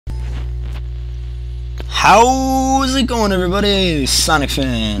How's it going, everybody? Sonic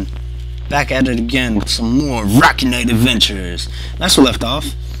Fan, back at it again with some more Rocky Knight Adventures. That's where we left off.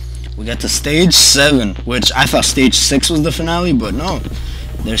 We got to stage 7, which I thought stage 6 was the finale, but no.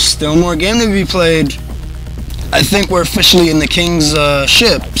 There's still more game to be played. I think we're officially in the King's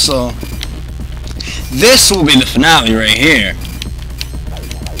ship, so this will be the finale right here.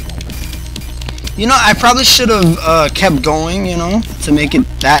 You know, I probably should have kept going, you know, to make it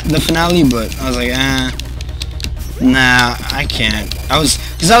the finale, but I was like, nah, I can't.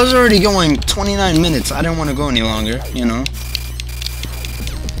 Because I was already going 29 minutes. I didn't want to go any longer, you know.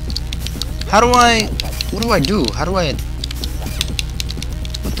 What do I do?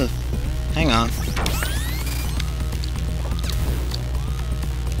 What the, hang on.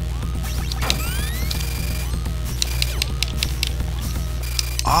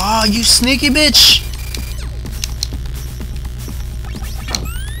 Aw, you sneaky bitch!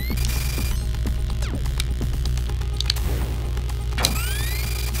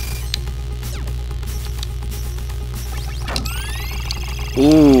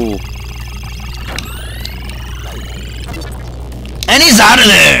 Ooh. And he's out of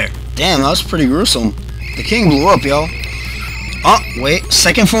there! Damn, that was pretty gruesome. The king blew up, yo. Oh, wait.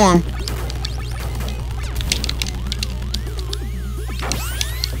 Second form.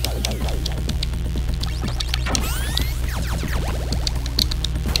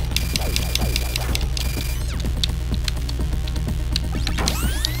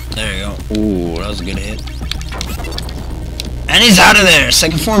 There you go. Ooh, that was a good hit. And he's out of there!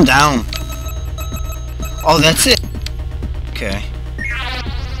 Second form down. Oh, that's it. Okay.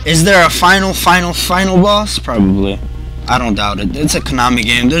 Is there a final boss? Probably. I don't doubt it. It's a Konami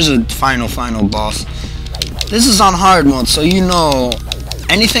game. There's a final boss. This is on hard mode, so you know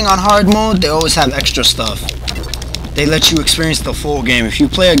anything on hard mode, they always have extra stuff. They let you experience the full game. If you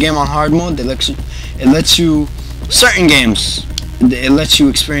play a game on hard mode, it lets you certain games. It lets you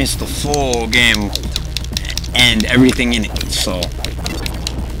experience the full game and everything in it. So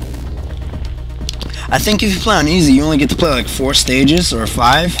I think if you play on easy, you only get to play like 4 stages or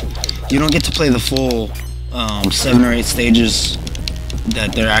 5. You don't get to play the full 7 or 8 stages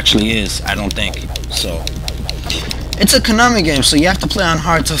that there actually is, I don't think. So it's a Konami game, so you have to play on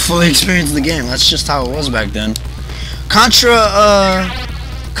hard to fully experience the game. That's just how it was back then. Contra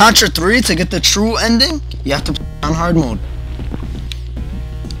 3, to get the true ending, you have to play on hard mode.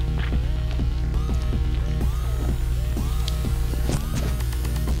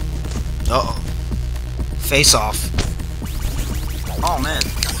 Uh-oh. Face off. Oh, man.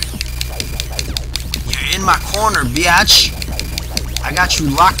 You're in my corner, biatch. I got you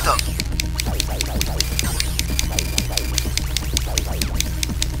locked up.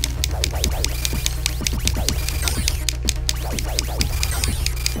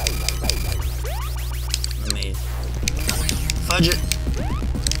 Let me fudge it.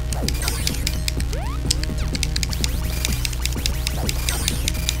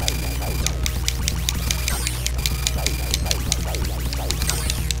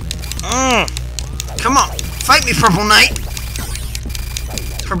 Come on, fight me, Purple Knight.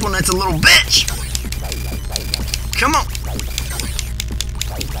 Purple Knight's a little bitch. Come on.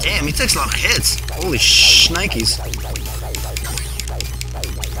 Damn, he takes a lot of hits. Holy shnikes.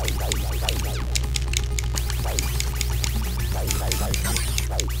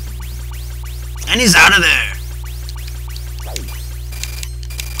 And he's out of there.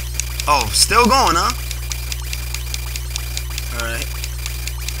 Oh, still going, huh? Alright.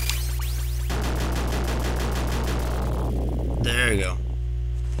 There you go.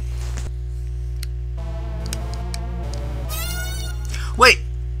 Wait!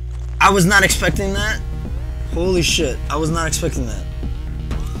 I was not expecting that. Holy shit, I was not expecting that.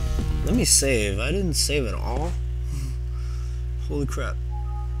 Let me save. I didn't save at all. Holy crap.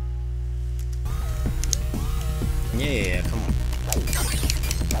 Yeah, come on.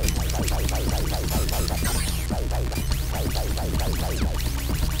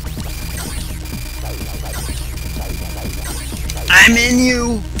 I'm in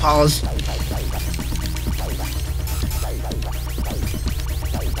you! Pause.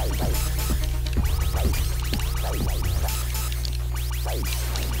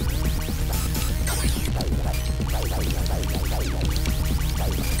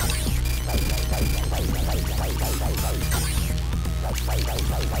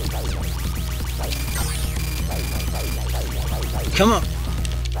 Come on!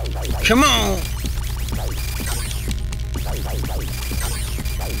 Come on!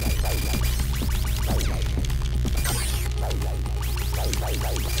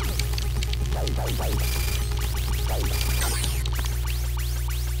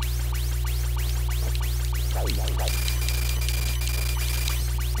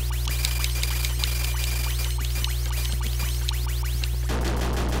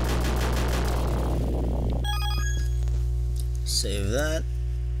 Save that.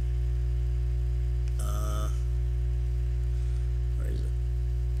 Where is it?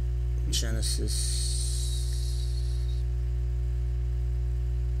 Genesis.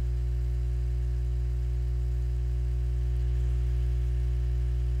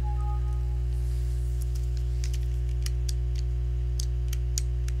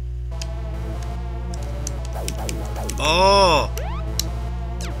 Oh!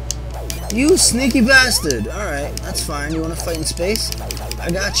 You sneaky bastard! Alright, that's fine. You wanna fight in space?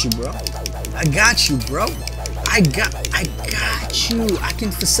 I got you, bro. I got you, bro. I got you. I can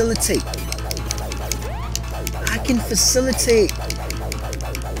facilitate. I can facilitate.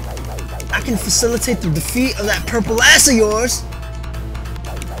 I can facilitate the defeat of that purple ass of yours.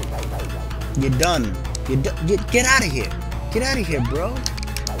 You're done. Get out of here. Get out of here, bro.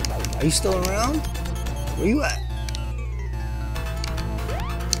 Are you still around? Where you at?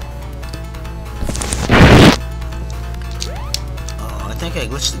 Oh, I think I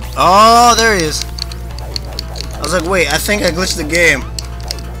glitched the... Oh, there he is. I was like, wait, I think I glitched the game.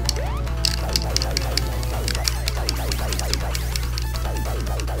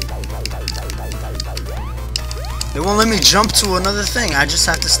 They won't let me jump to another thing. I just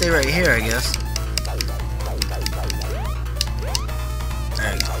have to stay right here, I guess.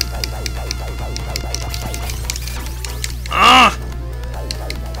 There you go. Ah!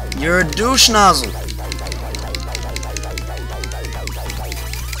 You're a douche nozzle.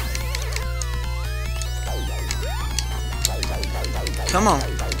 Come on.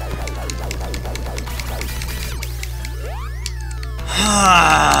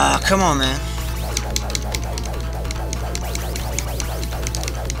 Ah, come on, man.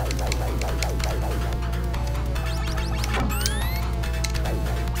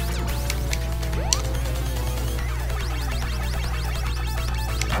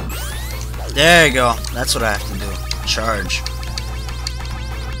 There you go. That's what I have to do. Charge.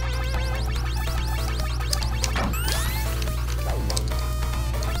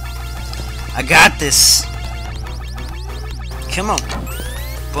 I got this. Come on.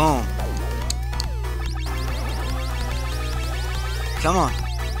 Boom. Come on.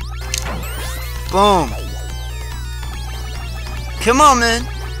 Boom. Come on, man.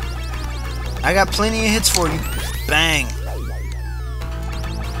 I got plenty of hits for you. Bang.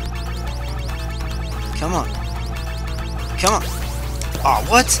 Come on. Come on. Oh,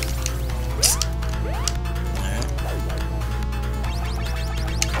 what?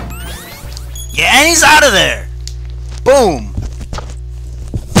 Yeah, and he's out of there. Boom.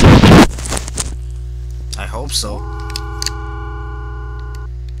 I hope so.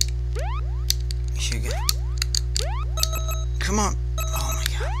 Here you go. Come on. Oh my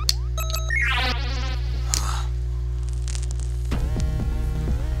god.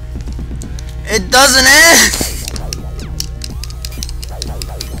 It doesn't end.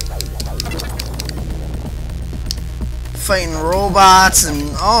 Fighting robots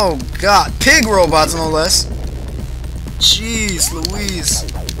and oh god, pig robots no less. Jeez Louise.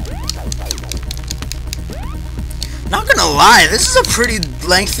 Not gonna lie, this is a pretty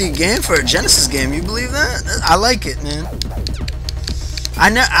lengthy game for a Genesis game. You believe that? I like it, man. I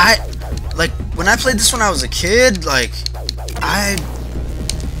like when I played this when I was a kid. Like I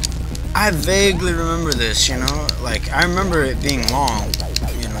vaguely remember this, you know. Like I remember it being long,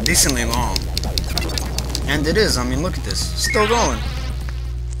 you know, decently long. And it is. I mean, look at this. Still going.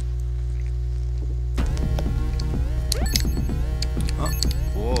 Oh,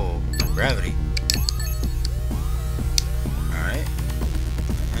 whoa, gravity. Alright.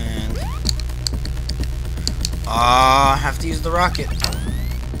 And... I have to use the rocket.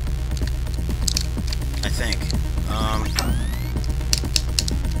 I think.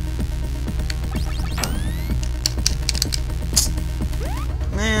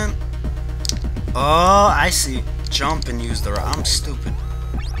 Man. Oh, I see. Jump and use the rocket. I'm stupid.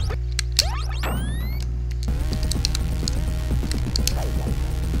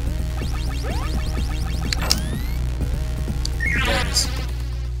 There it is.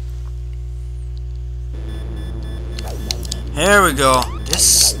 Here we go.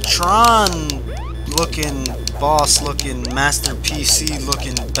 This Tron looking, boss looking, master PC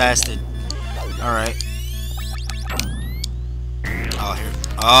looking bastard. Alright. Oh, here.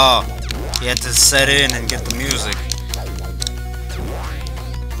 Oh. You had to set in and get the music.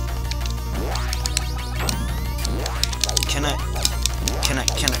 Can I?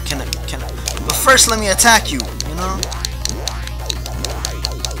 But first let me attack you, you know?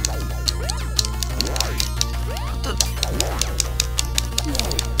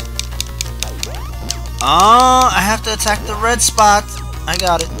 Oh, I have to attack the red spot. I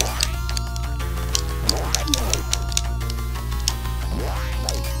got it.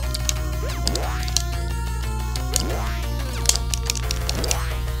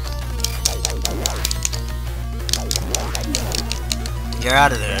 You're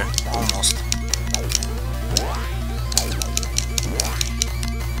out of there. Almost.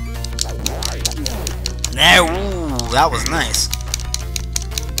 There, ooh, that was nice.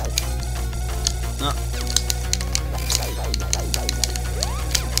 No.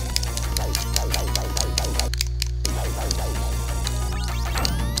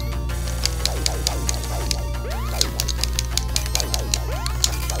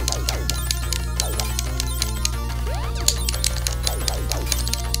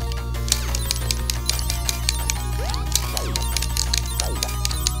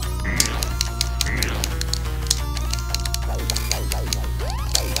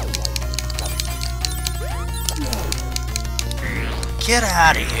 Get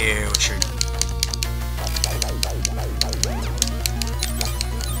out of here with your...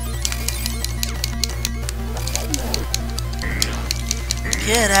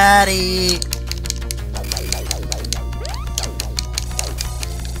 Get out of here.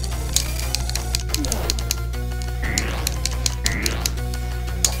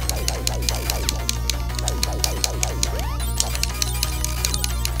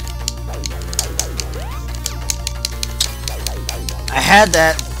 I had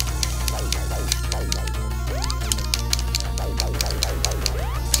that.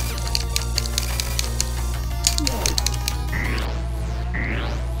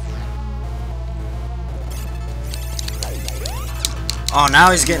 Oh,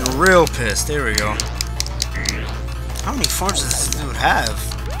 now he's getting real pissed. There we go. How many forms does this dude have?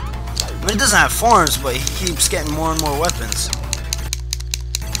 I mean, he doesn't have forms, but he keeps getting more and more weapons.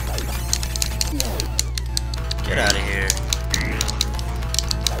 Get out of here.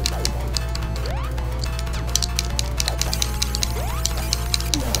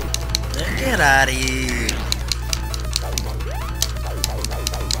 Get out of here.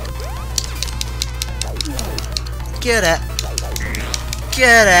 Get out.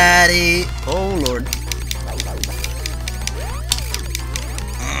 Get out of here. Oh, Lord.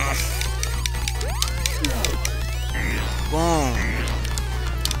 Boom.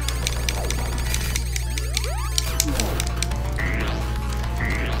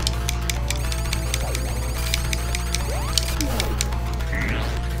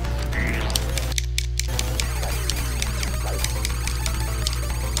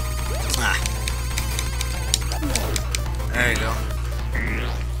 There you go.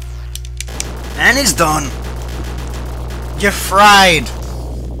 And he's done. You're fried.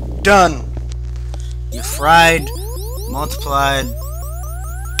 Done. You're fried, multiplied,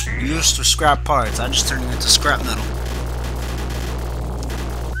 used for scrap parts. I just turned it into scrap metal.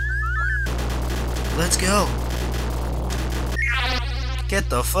 Let's go. Get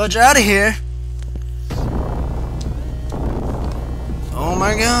the fudge out of here. Oh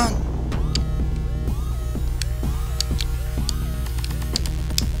my god.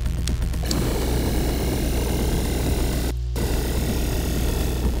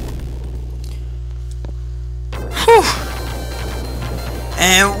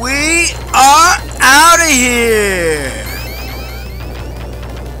 And we are out of here!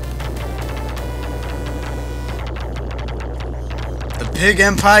 The Pig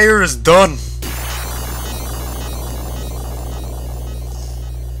Empire is done.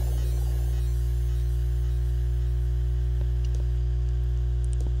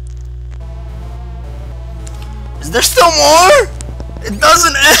 Is there still more? It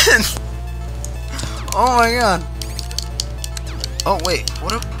doesn't end! Oh my god. Oh wait,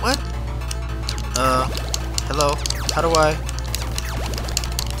 what? Hello? How do I?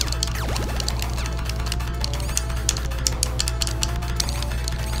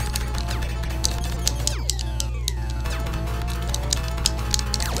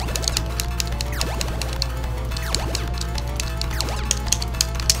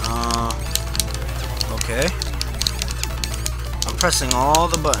 Okay. I'm pressing all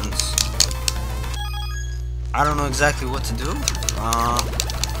the buttons. I don't know exactly what to do.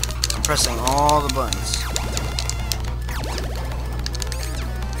 I'm pressing all the buttons.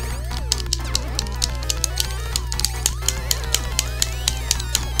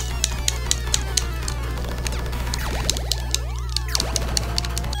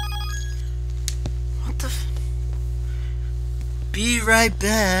 What the f- Be right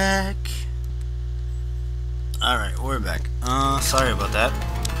back. Alright, we're back. Sorry about that.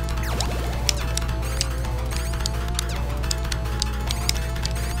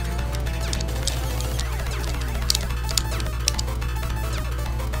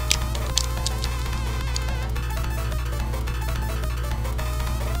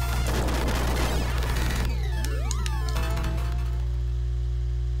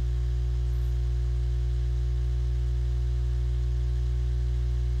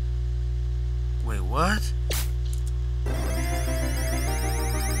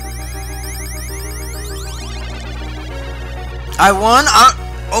 I won?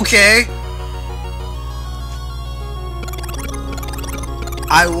 Okay.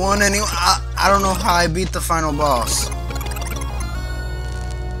 I won anyway. I don't know how I beat the final boss.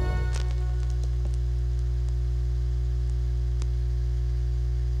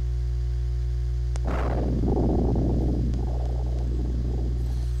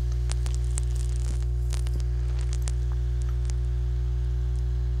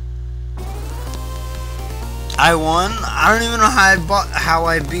 I won? I don't even know how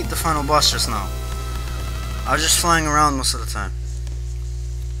I beat the final boss just now. I was just flying around most of the time.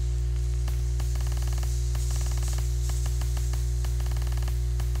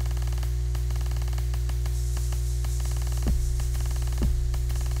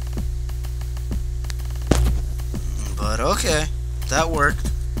 But okay, that worked.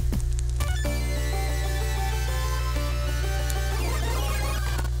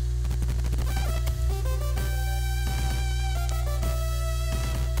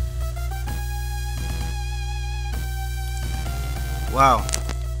 Wow.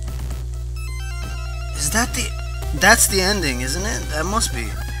 Is that that's the ending, isn't it? That must be.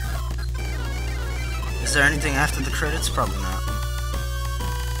 Is there anything after the credits? Probably not.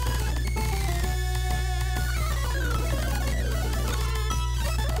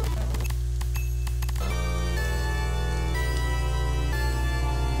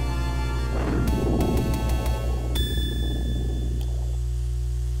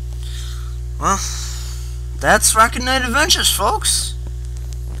 Well, that's Rocket Knight Adventures, folks.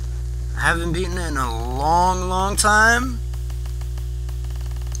 I haven't beaten it in a long time.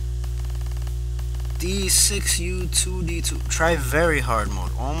 D6U2D2. Try very hard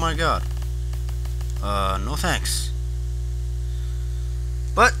mode. Oh my god. No thanks.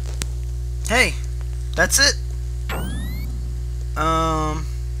 But, hey, that's it. I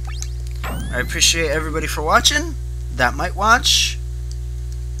appreciate everybody for watching. That might watch.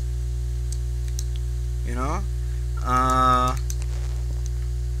 You know,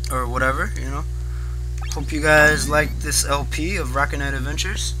 or whatever, you know. Hope you guys like this LP of Rocket Knight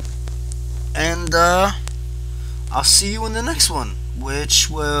Adventures, and I'll see you in the next one, which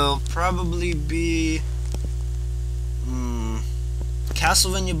will probably be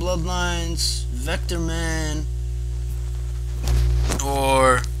Castlevania Bloodlines, Vector Man,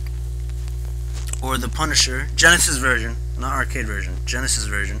 or the Punisher Genesis version, not arcade version, Genesis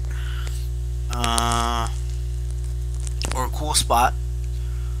version. Or a cool spot.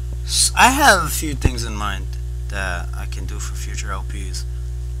 I have a few things in mind that I can do for future LPs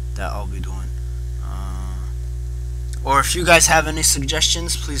that I'll be doing. Or if you guys have any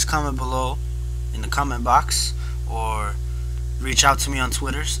suggestions, please comment below in the comment box, or reach out to me on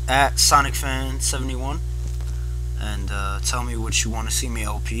Twitter at SonicFan71 and tell me what you want to see me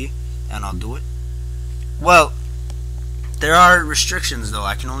LP, and I'll do it. Well, there are restrictions though.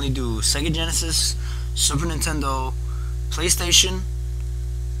 I can only do Sega Genesis, Super Nintendo, PlayStation,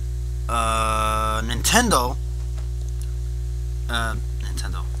 Nintendo,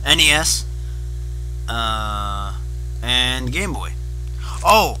 NES, and Game Boy.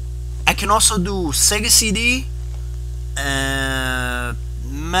 Oh, I can also do Sega CD,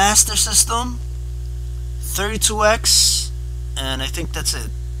 Master System, 32X, and I think that's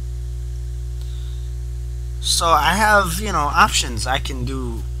it. So I have, you know, options. I can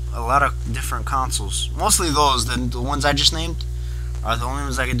do a lot of different consoles. Mostly those, the ones I just named are the only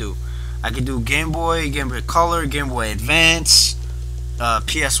ones I can do. I could do Game Boy, Game Boy Color, Game Boy Advance,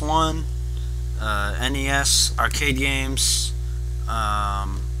 PS1, NES, arcade games,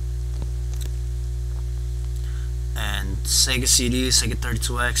 and Sega CD, Sega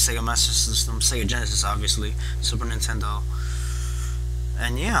 32X, Sega Master System, Sega Genesis, obviously, Super Nintendo.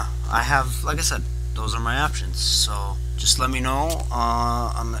 And yeah, I have, like I said, those are my options. So just let me know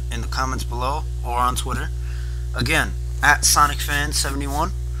in the comments below or on Twitter. Again, at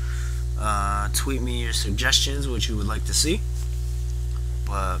SonicFan71. Tweet me your suggestions, what you would like to see.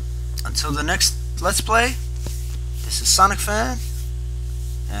 But until the next Let's Play, this is Sonic Fan,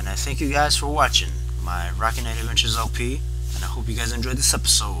 and I thank you guys for watching my Rocket Knight Adventures LP, and I hope you guys enjoyed this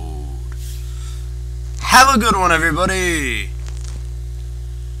episode. Have a good one, everybody!